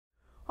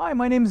Hi,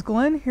 my name is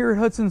Glenn here at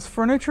Hudson's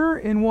Furniture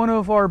in one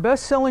of our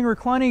best-selling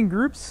reclining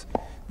groups,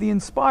 the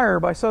Inspire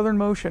by Southern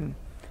Motion.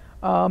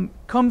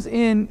 Comes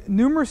in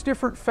numerous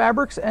different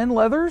fabrics and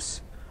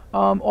leathers.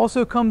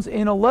 Also comes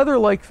in a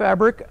leather-like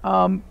fabric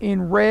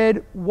in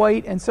red,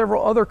 white, and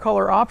several other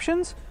color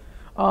options.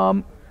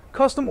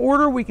 Custom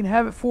order, we can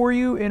have it for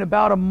you in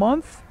about a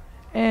month.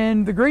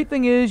 And the great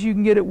thing is you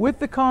can get it with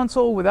the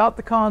console, without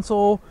the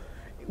console.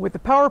 With the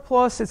Power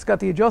Plus, it's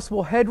got the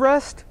adjustable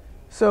headrest.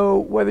 So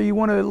whether you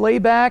want to lay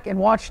back and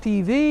watch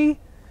TV,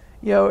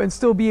 and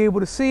still be able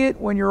to see it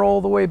when you're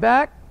all the way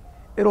back,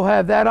 it'll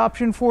have that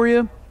option for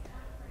you.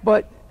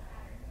 But,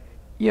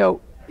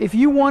 if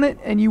you want it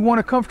and you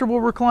want a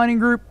comfortable reclining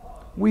group,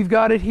 we've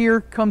got it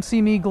here. Come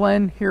see me,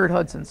 Glenn, here at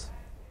Hudson's.